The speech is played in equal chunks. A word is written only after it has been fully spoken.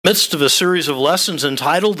Midst of a series of lessons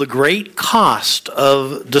entitled The Great Cost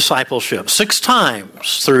of Discipleship. 6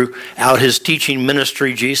 times throughout his teaching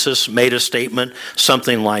ministry, Jesus made a statement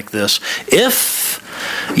something like this: if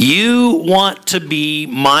you want to be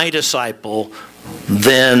my disciple,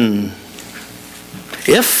 then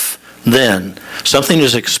something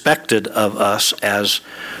is expected of us as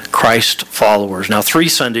Christ followers. Now, 3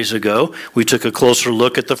 Sundays ago, we took a closer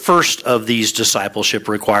look at the first of these discipleship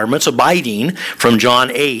requirements, abiding, from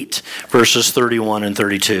John 8, verses 31 and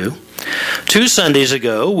 32. 2 Sundays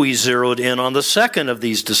ago, we zeroed in on the second of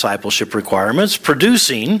these discipleship requirements,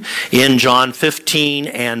 producing, in John 15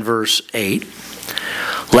 and verse 8.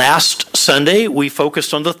 Last Sunday, we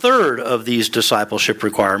focused on the third of these discipleship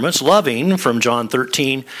requirements, loving, from John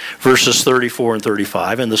 13, verses 34 and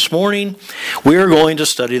 35. And this morning, we are going to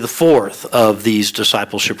study the fourth of these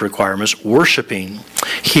discipleship requirements, worshiping,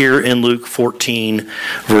 here in Luke 14,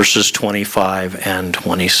 verses 25 and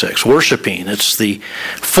 26. Worshiping, it's the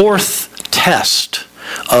fourth test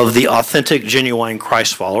of the authentic, genuine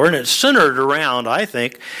Christ follower, and it's centered around, I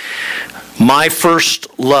think, my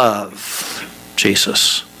first love,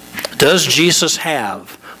 Jesus. Does Jesus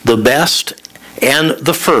have the best and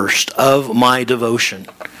the first of my devotion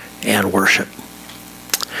and worship?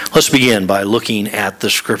 Let's begin by looking at the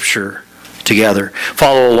scripture together.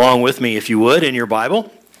 Follow along with me, if you would, in your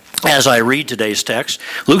Bible as I read today's text.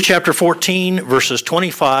 Luke chapter 14, verses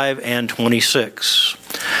 25 and 26.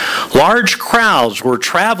 Large crowds were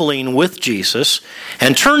traveling with Jesus,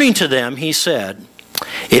 and turning to them, he said,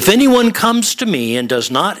 "If anyone comes to me and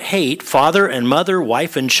does not hate father and mother,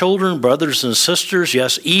 wife and children, brothers and sisters,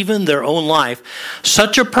 yes, even their own life,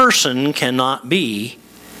 such a person cannot be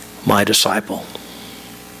my disciple."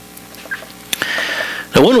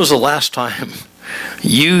 Now, when was the last time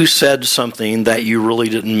you said something that you really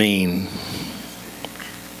didn't mean?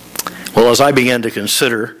 Well, as I began to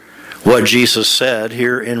consider what Jesus said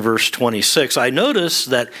here in verse 26, I noticed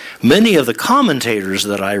that many of the commentators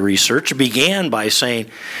that I researched began by saying,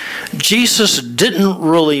 Jesus didn't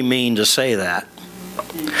really mean to say that.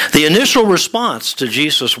 The initial response to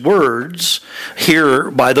Jesus' words here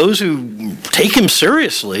by those who take him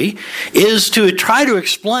seriously is to try to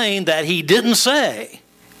explain that he didn't say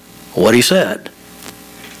what he said.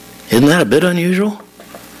 Isn't that a bit unusual?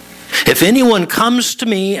 If anyone comes to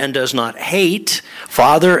me and does not hate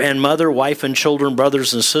father and mother, wife and children,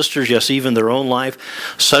 brothers and sisters, yes, even their own life,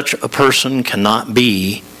 such a person cannot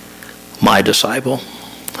be my disciple.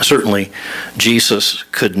 Certainly, Jesus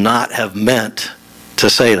could not have meant to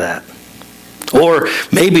say that. Or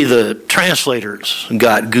maybe the translators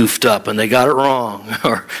got goofed up and they got it wrong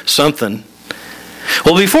or something.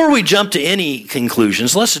 Well, before we jump to any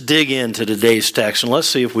conclusions, let's dig into today's text and let's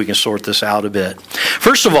see if we can sort this out a bit.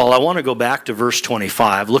 First of all, I want to go back to verse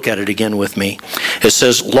 25. Look at it again with me. It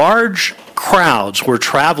says, large crowds were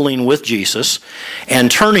traveling with Jesus,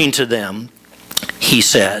 and turning to them, he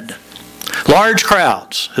said. Large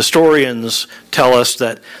crowds. Historians tell us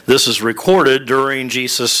that this is recorded during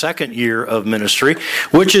Jesus' second year of ministry,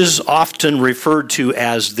 which is often referred to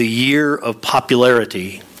as the year of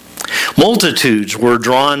popularity. Multitudes were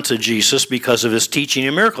drawn to Jesus because of his teaching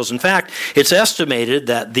and miracles. In fact, it's estimated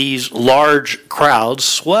that these large crowds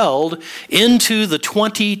swelled into the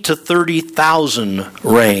 20 to 30,000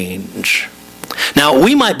 range. Now,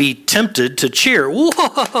 we might be tempted to cheer,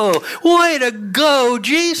 "Whoa, way to go,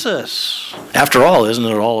 Jesus!" After all, isn't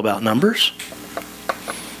it all about numbers?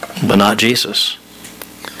 But not Jesus.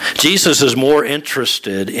 Jesus is more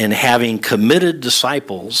interested in having committed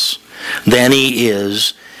disciples than he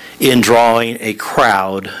is in drawing a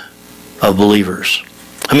crowd of believers.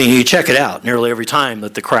 I mean, you check it out. Nearly every time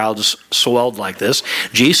that the crowds swelled like this,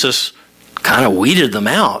 Jesus kind of weeded them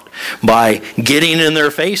out by getting in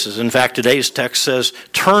their faces. In fact, today's text says,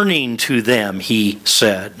 turning to them, he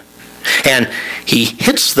said. And he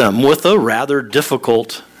hits them with a rather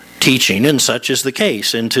difficult teaching, and such is the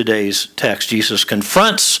case in today's text. Jesus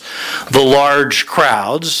confronts the large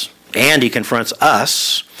crowds, and he confronts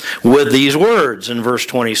us with these words in verse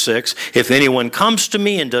 26. If anyone comes to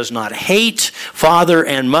me and does not hate father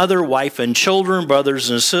and mother, wife and children, brothers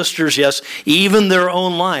and sisters, yes, even their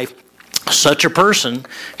own life, such a person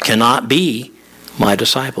cannot be my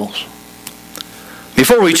disciples.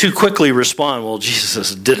 Before we too quickly respond, well,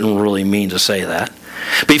 Jesus didn't really mean to say that.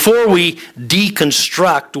 Before we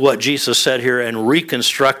deconstruct what Jesus said here and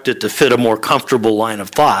reconstruct it to fit a more comfortable line of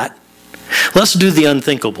thought, let's do the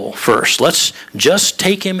unthinkable first. Let's just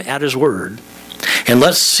take him at his word, and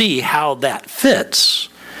let's see how that fits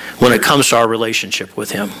when it comes to our relationship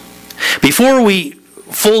with him. Before we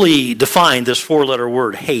fully define this four-letter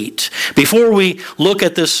word, hate, before we look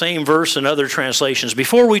at this same verse in other translations,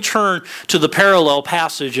 before we turn to the parallel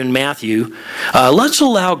passage in Matthew, let's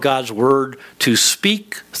allow God's word to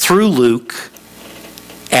speak through Luke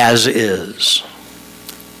as is.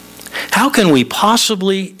 How can we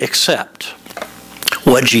possibly accept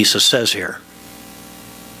what Jesus says here?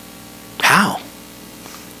 How?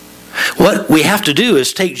 What we have to do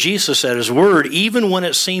is take Jesus at his word, even when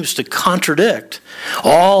it seems to contradict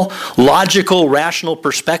all logical, rational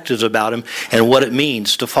perspectives about him and what it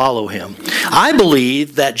means to follow him. I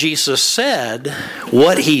believe that Jesus said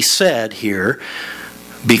what he said here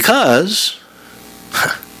because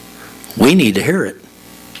we need to hear it.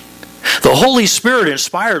 The Holy Spirit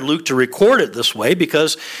inspired Luke to record it this way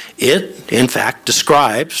because it, in fact,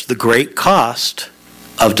 describes the great cost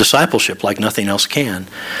of discipleship like nothing else can.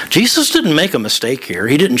 Jesus didn't make a mistake here.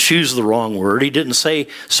 He didn't choose the wrong word. He didn't say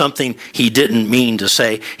something he didn't mean to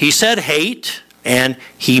say. He said hate, and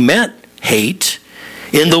he meant hate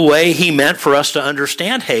in the way he meant for us to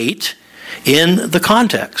understand hate in the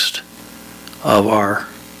context of our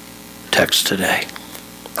text today.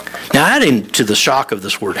 Now, adding to the shock of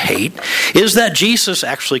this word hate is that Jesus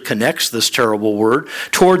actually connects this terrible word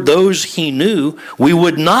toward those he knew we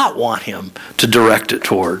would not want him to direct it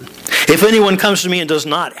toward. If anyone comes to me and does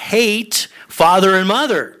not hate father and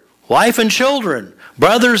mother, wife and children,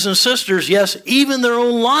 brothers and sisters, yes, even their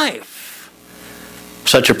own life,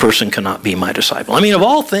 such a person cannot be my disciple. I mean, of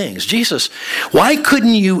all things, Jesus, why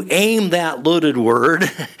couldn't you aim that loaded word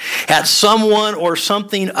at someone or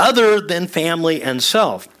something other than family and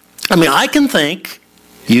self? I mean, I can think,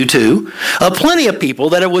 you too, of plenty of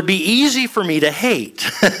people that it would be easy for me to hate,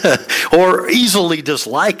 or easily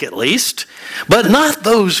dislike at least, but not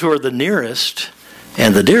those who are the nearest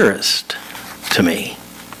and the dearest to me.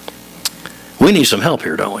 We need some help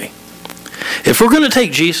here, don't we? If we're going to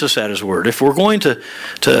take Jesus at his word, if we're going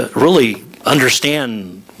to really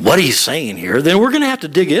understand what he's saying here, then we're going to have to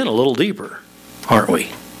dig in a little deeper, aren't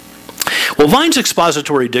we? Well, Vine's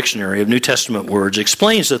Expository Dictionary of New Testament Words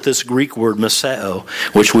explains that this Greek word meseo,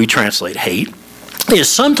 which we translate hate, is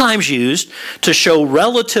sometimes used to show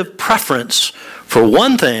relative preference for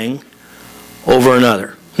one thing over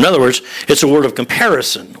another. In other words, it's a word of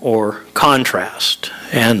comparison or contrast.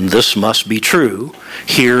 And this must be true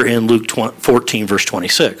here in Luke 14, verse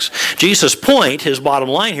 26. Jesus' point, his bottom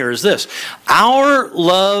line here is this: our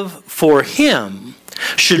love for him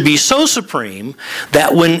should be so supreme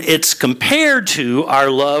that when it's compared to our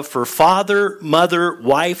love for father, mother,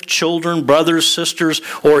 wife, children, brothers, sisters,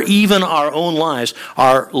 or even our own lives,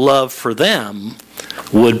 our love for them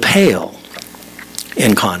would pale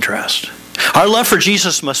in contrast. Our love for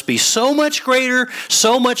Jesus must be so much greater,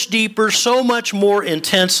 so much deeper, so much more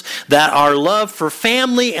intense that our love for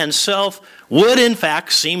family and self would in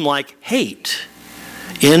fact seem like hate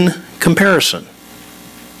in comparison.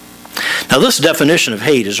 Now, this definition of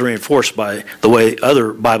hate is reinforced by the way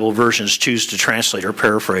other Bible versions choose to translate or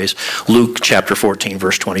paraphrase Luke chapter 14,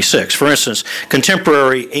 verse 26. For instance,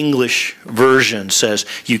 Contemporary English Version says,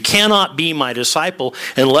 "You cannot be my disciple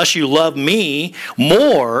unless you love me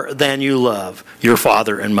more than you love your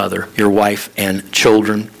father and mother, your wife and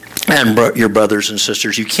children, and your brothers and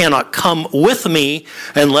sisters. You cannot come with me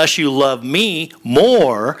unless you love me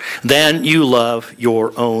more than you love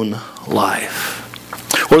your own life."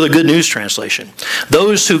 Or the Good News Translation: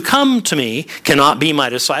 "Those who come to me cannot be my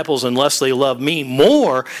disciples unless they love me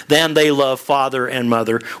more than they love father and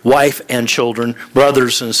mother, wife and children,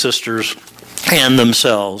 brothers and sisters, and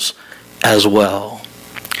themselves as well."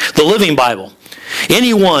 The Living Bible: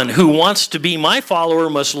 "Anyone who wants to be my follower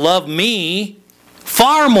must love me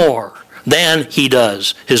far more than he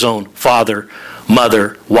does his own father,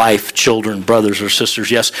 mother, wife, children, brothers or sisters.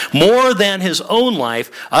 Yes, more than his own life.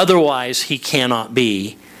 Otherwise, he cannot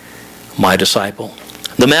be my disciple."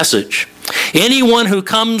 The Message: "Anyone who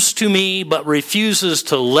comes to me but refuses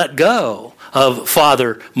to let go of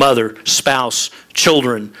father, mother, spouse,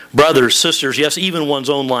 children, brothers, sisters, yes, even one's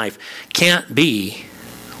own life, can't be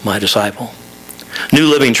my disciple." New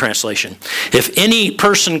Living Translation: "If any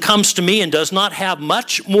person comes to me and does not have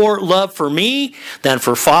much more love for me than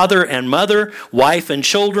for father and mother, wife and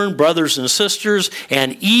children, brothers and sisters,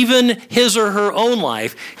 and even his or her own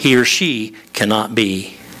life, he or she cannot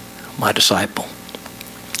be my disciple."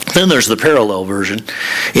 Then there's the parallel version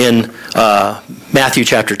in Matthew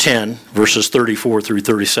chapter 10, verses 34 through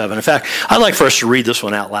 37. In fact, I'd like for us to read this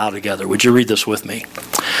one out loud together. Would you read this with me?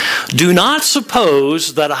 Do not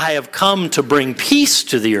suppose that I have come to bring peace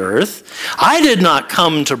to the earth. I did not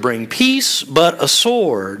come to bring peace, but a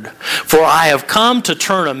sword. For I have come to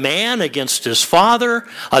turn a man against his father,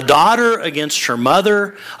 a daughter against her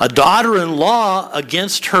mother, a daughter-in-law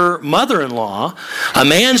against her mother-in-law. A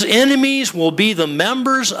man's enemies will be the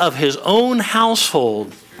members of his own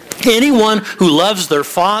household. Anyone who loves their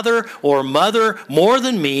father or mother more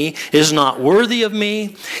than me is not worthy of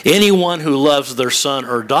me. Anyone who loves their son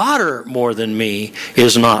or daughter more than me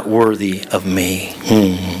is not worthy of me.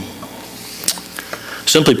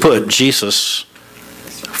 Simply put, Jesus,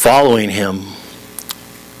 following him,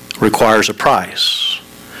 requires a price.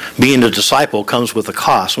 Being a disciple comes with a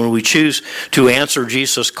cost. When we choose to answer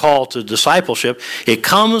Jesus' call to discipleship, it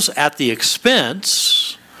comes at the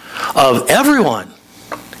expense of everyone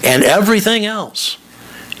and everything else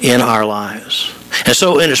in our lives. And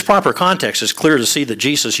so in its proper context, it's clear to see that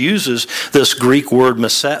Jesus uses this Greek word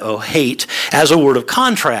meseo, hate, as a word of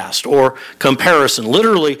contrast or comparison.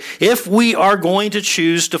 Literally, if we are going to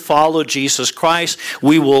choose to follow Jesus Christ,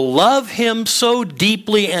 we will love him so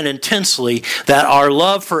deeply and intensely that our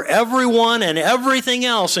love for everyone and everything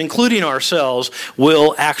else, including ourselves,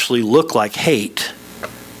 will actually look like hate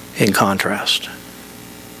in contrast.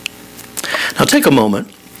 Now take a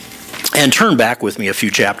moment and turn back with me a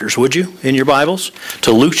few chapters, would you, in your Bibles,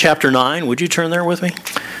 to Luke chapter 9. Would you turn there with me?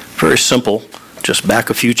 Very simple. Just back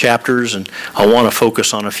a few chapters, and I want to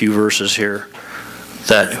focus on a few verses here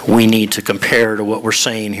that we need to compare to what we're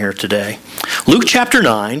saying here today. Luke chapter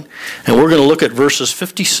 9, and we're going to look at verses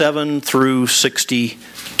 57 through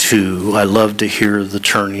 62. I love to hear the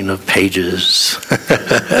turning of pages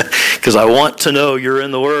because I want to know you're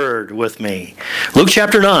in the Word with me. Luke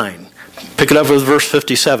chapter 9. Pick it up with verse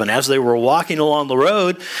 57. As they were walking along the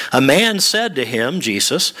road, a man said to him,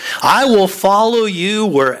 Jesus, I will follow you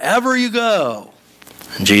wherever you go.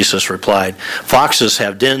 And Jesus replied, foxes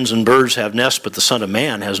have dens and birds have nests, but the Son of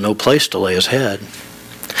Man has no place to lay his head.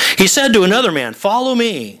 He said to another man, follow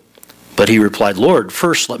me. But he replied, Lord,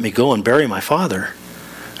 first let me go and bury my father.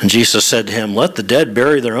 And Jesus said to him, let the dead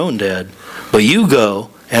bury their own dead, but you go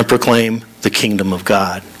and proclaim the kingdom of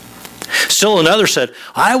God. Still another said,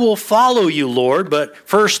 I will follow you, Lord, but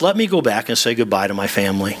first let me go back and say goodbye to my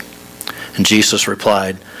family. And Jesus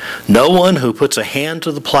replied, no one who puts a hand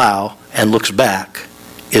to the plow and looks back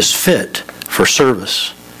is fit for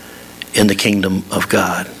service in the kingdom of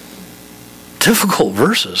God. Difficult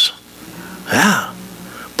verses. Yeah.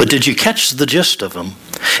 But did you catch the gist of them?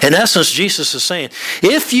 In essence, Jesus is saying,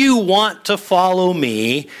 if you want to follow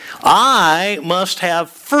me, I must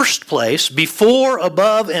have first place before,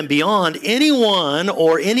 above, and beyond anyone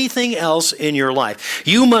or anything else in your life.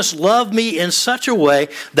 You must love me in such a way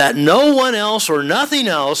that no one else or nothing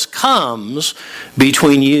else comes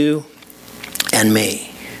between you and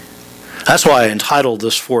me. That's why I entitled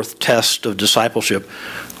this fourth test of discipleship,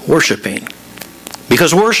 Worshiping.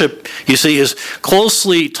 Because worship, you see, is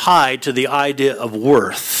closely tied to the idea of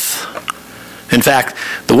worth. In fact,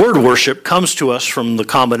 the word worship comes to us from the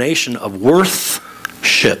combination of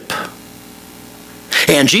worth-ship.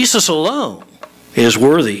 And Jesus alone is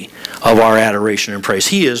worthy of our adoration and praise.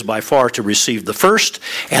 He is by far to receive the first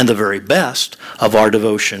and the very best of our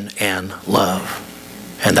devotion and love.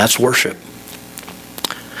 And that's worship.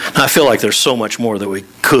 Now, I feel like there's so much more that we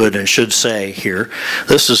could and should say here.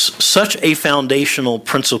 This is such a foundational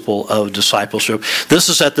principle of discipleship. This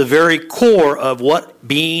is at the very core of what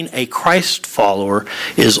being a Christ follower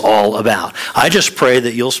is all about. I just pray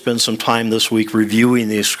that you'll spend some time this week reviewing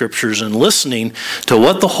these scriptures and listening to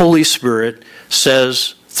what the Holy Spirit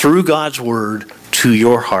says through God's Word to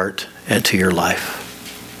your heart and to your life.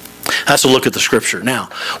 That's a look at the scripture. Now,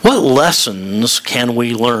 what lessons can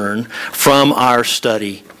we learn from our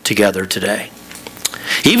study together today?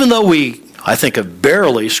 Even though we, I think, have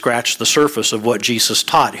barely scratched the surface of what Jesus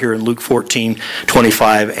taught here in Luke 14,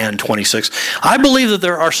 25, and 26, I believe that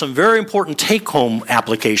there are some very important take-home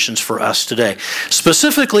applications for us today.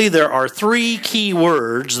 Specifically, there are three key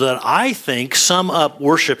words that I think sum up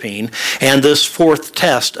worshiping and this fourth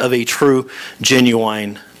test of a true,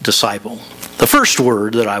 genuine disciple. The first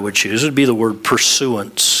word that I would choose would be the word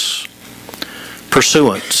pursuance.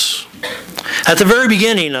 Pursuance. At the very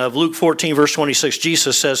beginning of Luke 14, verse 26,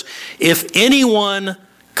 Jesus says, if anyone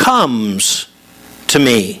comes to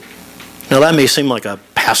me. Now that may seem like a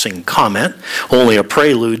passing comment, only a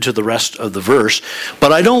prelude to the rest of the verse,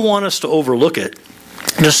 but I don't want us to overlook it.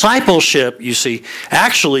 Discipleship, you see,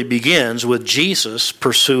 actually begins with Jesus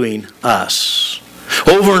pursuing us.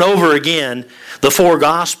 Over and over again, the four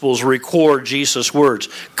Gospels record Jesus' words.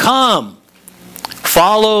 Come,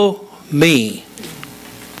 follow me.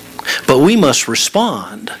 But we must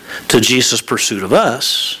respond to Jesus' pursuit of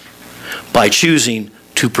us by choosing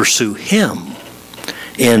to pursue him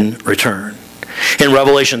in return. In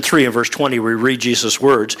Revelation 3 and verse 20, we read Jesus'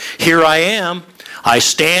 words, Here I am, I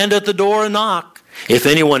stand at the door and knock. If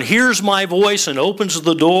anyone hears my voice and opens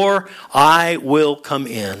the door, I will come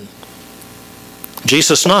in.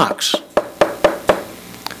 Jesus knocks.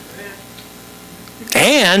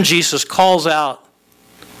 And Jesus calls out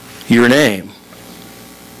your name.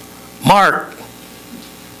 Mark,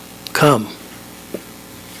 come.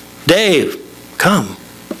 Dave, come.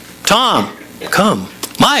 Tom, come.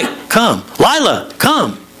 Mike, come. Lila,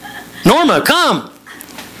 come. Norma, come.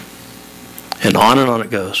 And on it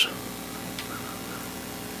goes.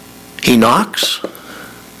 He knocks,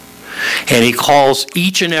 and he calls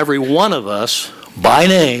each and every one of us by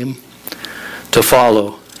name to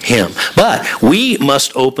follow him. But we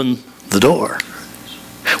must open the door.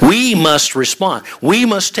 We must respond. We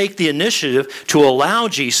must take the initiative to allow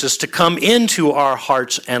Jesus to come into our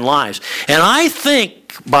hearts and lives. And I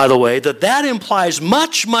think, by the way, that implies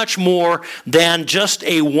much, much more than just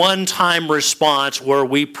a one-time response where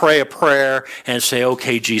we pray a prayer and say,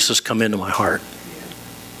 okay, Jesus, come into my heart.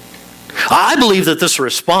 I believe that this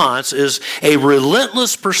response is a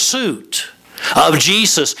relentless pursuit of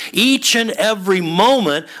Jesus each and every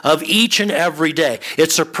moment of each and every day.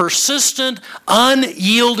 It's a persistent,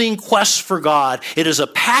 unyielding quest for God. It is a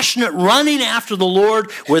passionate running after the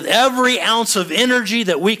Lord with every ounce of energy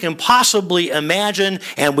that we can possibly imagine,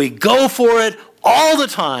 and we go for it all the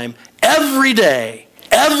time, every day,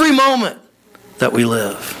 every moment that we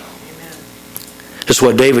live. It's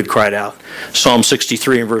what David cried out. Psalm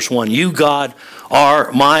 63 and verse 1. You, God,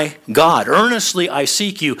 are my God. Earnestly I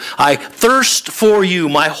seek you. I thirst for you.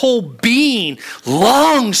 My whole being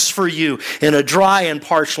longs for you in a dry and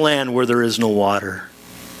parched land where there is no water.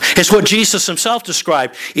 It's what Jesus himself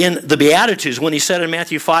described in the Beatitudes when he said in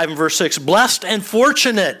Matthew 5 and verse 6, Blessed and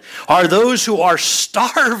fortunate are those who are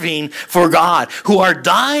starving for God, who are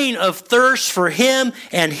dying of thirst for him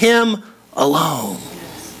and him alone.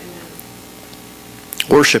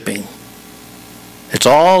 Worshiping. It's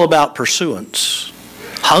all about pursuance,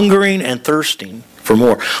 hungering and thirsting for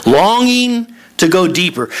more, longing to go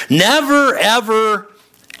deeper, never, ever,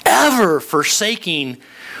 ever forsaking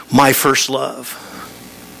my first love.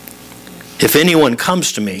 If anyone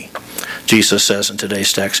comes to me, Jesus says in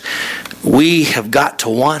today's text, we have got to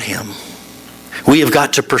want him. We have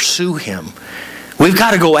got to pursue him. We've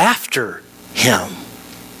got to go after him.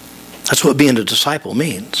 That's what being a disciple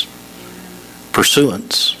means.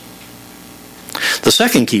 Pursuance. The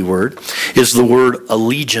second key word is the word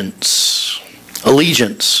allegiance.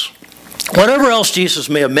 Allegiance. Whatever else Jesus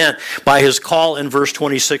may have meant by his call in verse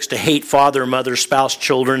 26 to hate father, mother, spouse,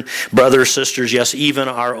 children, brothers, sisters, yes, even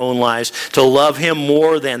our own lives, to love him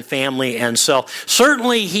more than family and self.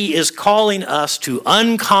 Certainly he is calling us to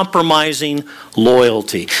uncompromising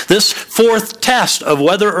loyalty. This fourth test of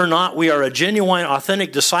whether or not we are a genuine,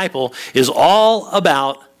 authentic disciple is all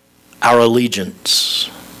about our allegiance.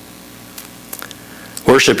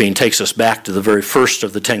 Worshiping takes us back to the very first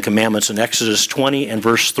of the Ten Commandments in Exodus 20 and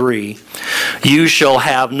verse 3. You shall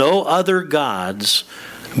have no other gods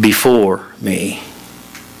before me.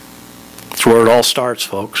 That's where it all starts,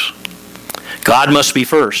 folks. God must be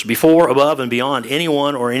first, before, above, and beyond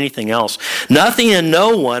anyone or anything else. Nothing and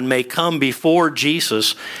no one may come before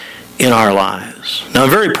Jesus in our lives. Now, in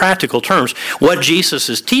very practical terms, what Jesus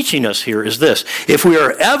is teaching us here is this. If we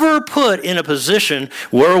are ever put in a position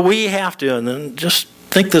where we have to, and then just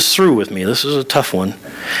think this through with me, this is a tough one.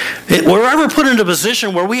 We're ever put in a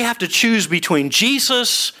position where we have to choose between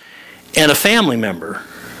Jesus and a family member.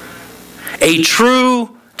 A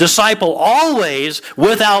true disciple always,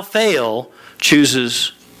 without fail,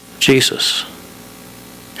 chooses Jesus.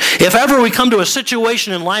 If ever we come to a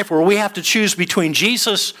situation in life where we have to choose between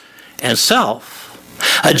Jesus and self,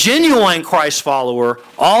 a genuine Christ follower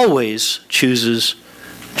always chooses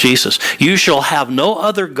Jesus. You shall have no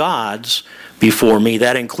other gods before me.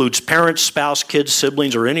 That includes parents, spouse, kids,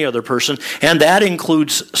 siblings, or any other person, and that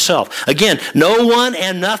includes self. Again, no one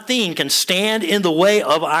and nothing can stand in the way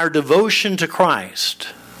of our devotion to Christ.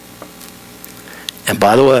 And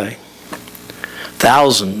by the way,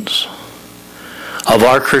 thousands of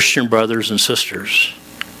our Christian brothers and sisters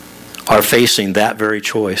are facing that very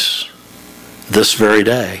choice this very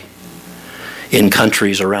day in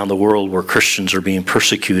countries around the world where Christians are being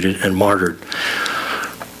persecuted and martyred.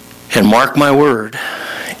 And mark my word,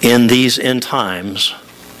 in these end times,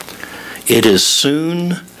 it is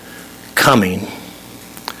soon coming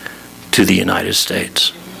to the United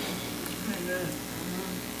States.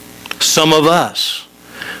 Some of us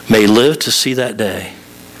may live to see that day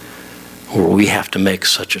where we have to make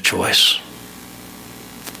such a choice.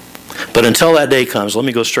 But until that day comes, let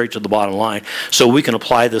me go straight to the bottom line so we can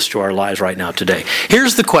apply this to our lives right now today.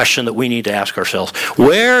 Here's the question that we need to ask ourselves.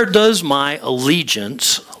 Where does my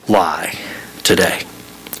allegiance lie today?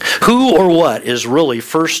 Who or what is really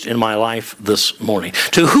first in my life this morning?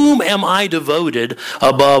 To whom am I devoted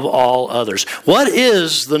above all others? What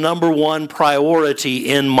is the number one priority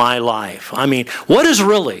in my life? I mean, what is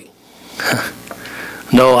really?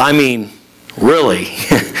 No, I mean really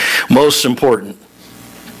most important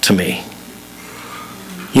to me.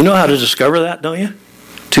 You know how to discover that, don't you?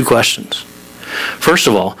 2 questions. First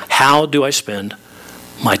of all, how do I spend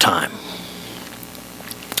my time?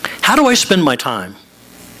 How do I spend my time?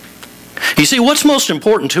 You see, what's most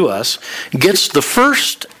important to us gets the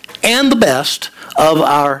first and the best of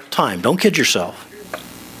our time. Don't kid yourself.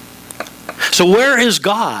 So where is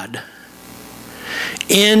God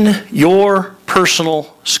in your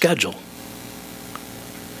personal schedule?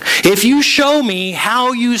 If you show me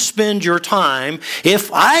how you spend your time,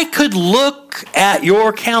 if I could look at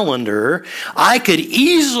your calendar, I could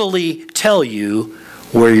easily tell you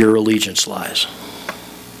where your allegiance lies.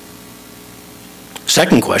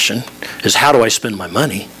 Second question is, how do I spend my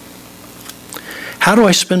money? How do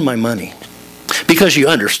I spend my money? Because you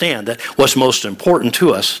understand that what's most important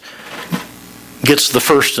to us gets the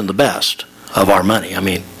first and the best of our money. I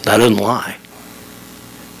mean, that doesn't lie.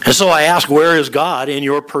 And so I ask, where is God in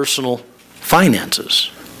your personal finances?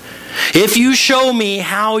 If you show me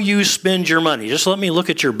how you spend your money, just let me look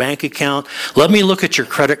at your bank account, let me look at your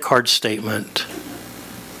credit card statement,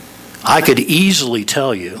 I could easily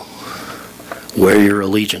tell you where your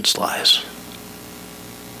allegiance lies.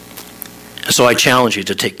 And so I challenge you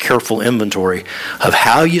to take careful inventory of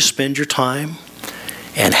how you spend your time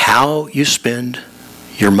and how you spend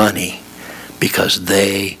your money, because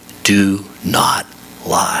they do not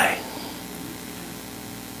lie.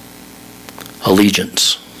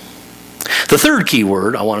 Allegiance. The third key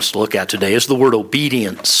word I want us to look at today is the word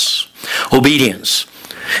obedience. Obedience.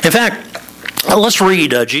 In fact, let's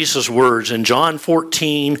read Jesus' words in John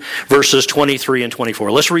 14, verses 23 and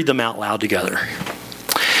 24. Let's read them out loud together.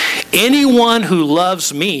 Anyone who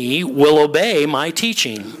loves me will obey my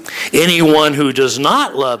teaching. Anyone who does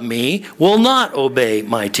not love me will not obey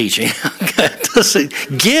my teaching. Does it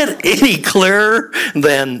get any clearer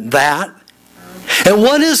than that? And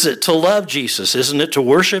what is it to love Jesus? Isn't it to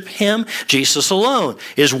worship Him? Jesus alone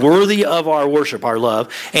is worthy of our worship, our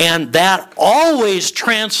love. And that always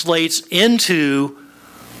translates into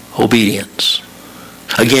obedience.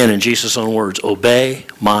 Again, in Jesus' own words, obey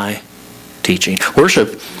my teaching.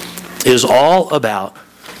 Worship is all about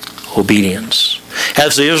obedience.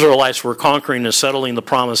 As the Israelites were conquering and settling the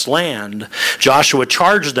promised land, Joshua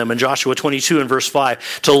charged them in Joshua 22 and verse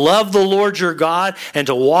 5 to love the Lord your God and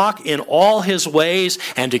to walk in all His ways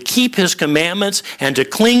and to keep His commandments and to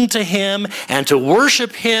cling to Him and to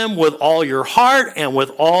worship Him with all your heart and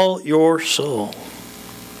with all your soul.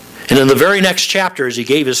 And in the very next chapter, as he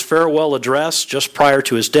gave his farewell address just prior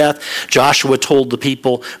to his death, Joshua told the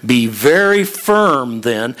people, be very firm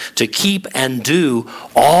then to keep and do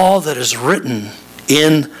all that is written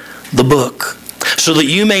in the book, so that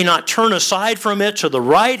you may not turn aside from it to the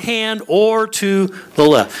right hand or to the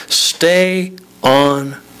left. Stay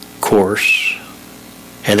on course.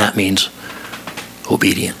 And that means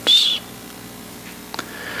obedience.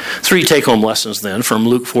 3 take-home lessons then from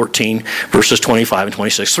Luke 14, verses 25 and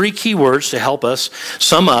 26. 3 key words to help us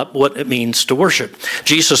sum up what it means to worship.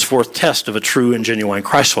 Jesus' 4th test of a true and genuine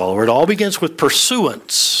Christ follower. It all begins with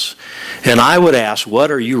pursuance. And I would ask,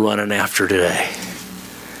 what are you running after today?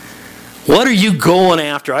 What are you going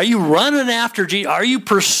after? Are you running after Jesus? Are you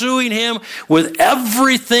pursuing Him with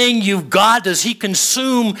everything you've got? Does He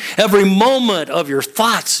consume every moment of your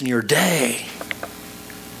thoughts and your day?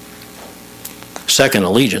 Second,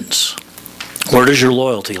 allegiance. Where does your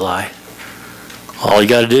loyalty lie? All you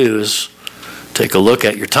got to do is take a look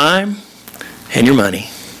at your time and your money,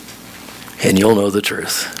 and you'll know the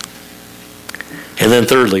truth. And then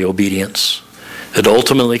thirdly, obedience. It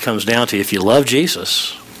ultimately comes down to, if you love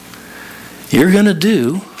Jesus, you're going to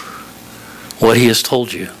do what He has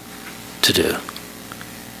told you to do.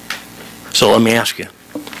 So let me ask you,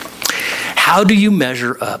 how do you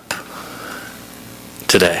measure up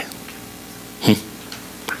today?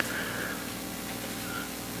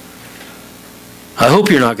 I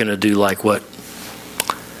hope you're not going to do like what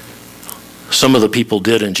some of the people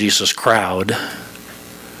did in Jesus' crowd.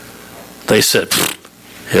 They said,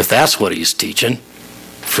 if that's what he's teaching,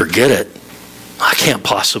 forget it. I can't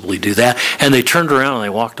possibly do that. And they turned around and they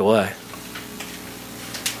walked away.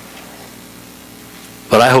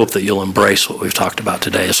 But I hope that you'll embrace what we've talked about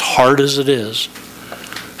today. As hard as it is,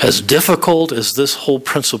 as difficult as this whole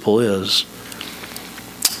principle is,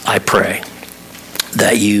 I pray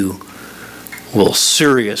that you will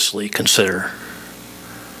seriously consider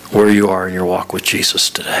where you are in your walk with Jesus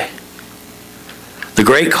today. The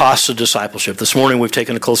great cost of discipleship. This morning we've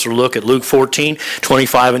taken a closer look at Luke 14,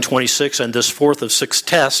 25 and 26, and this fourth of six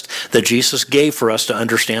tests that Jesus gave for us to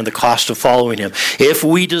understand the cost of following him. If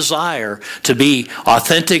we desire to be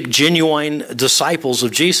authentic, genuine disciples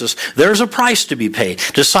of Jesus, there's a price to be paid.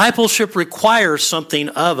 Discipleship requires something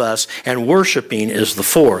of us, and worshiping is the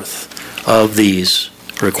fourth of these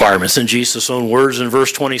requirements. In Jesus' own words in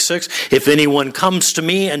verse 26, if anyone comes to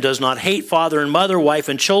me and does not hate father and mother, wife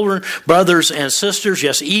and children, brothers and sisters,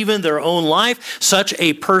 yes, even their own life, such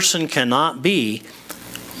a person cannot be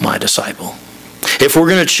my disciple. If we're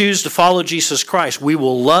going to choose to follow Jesus Christ, we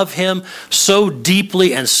will love him so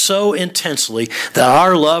deeply and so intensely that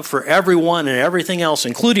our love for everyone and everything else,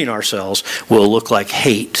 including ourselves, will look like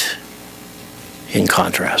hate in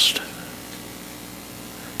contrast.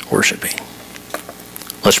 Worshiping.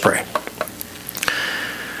 Let's pray.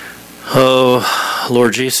 Oh,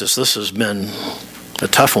 Lord Jesus, this has been a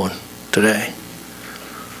tough one today.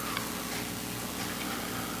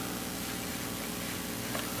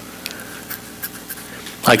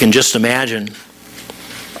 I can just imagine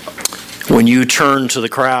when you turned to the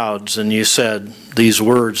crowds and you said these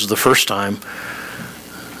words the first time,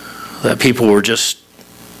 that people were just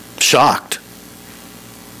shocked.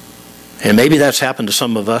 And maybe that's happened to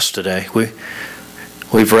some of us today.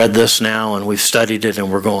 We've read this now and we've studied it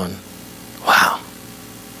and we're going, wow,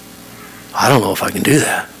 I don't know if I can do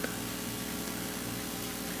that.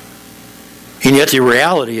 And yet the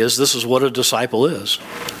reality is this is what a disciple is.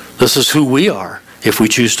 This is who we are if we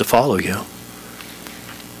choose to follow you.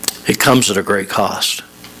 It comes at a great cost.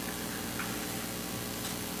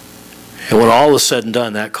 And when all is said and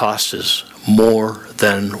done, that cost is more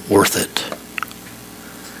than worth it.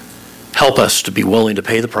 Help us to be willing to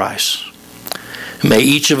pay the price. May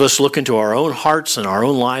each of us look into our own hearts and our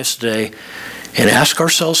own lives today and ask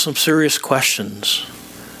ourselves some serious questions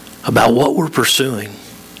about what we're pursuing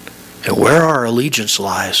and where our allegiance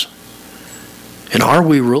lies. And are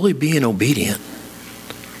we really being obedient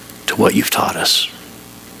to what you've taught us?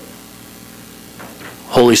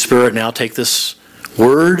 Holy Spirit, now take this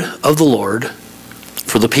word of the Lord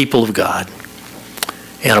for the people of God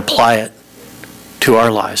and apply it to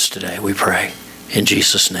our lives today, we pray. In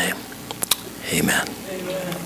Jesus' name. Amen.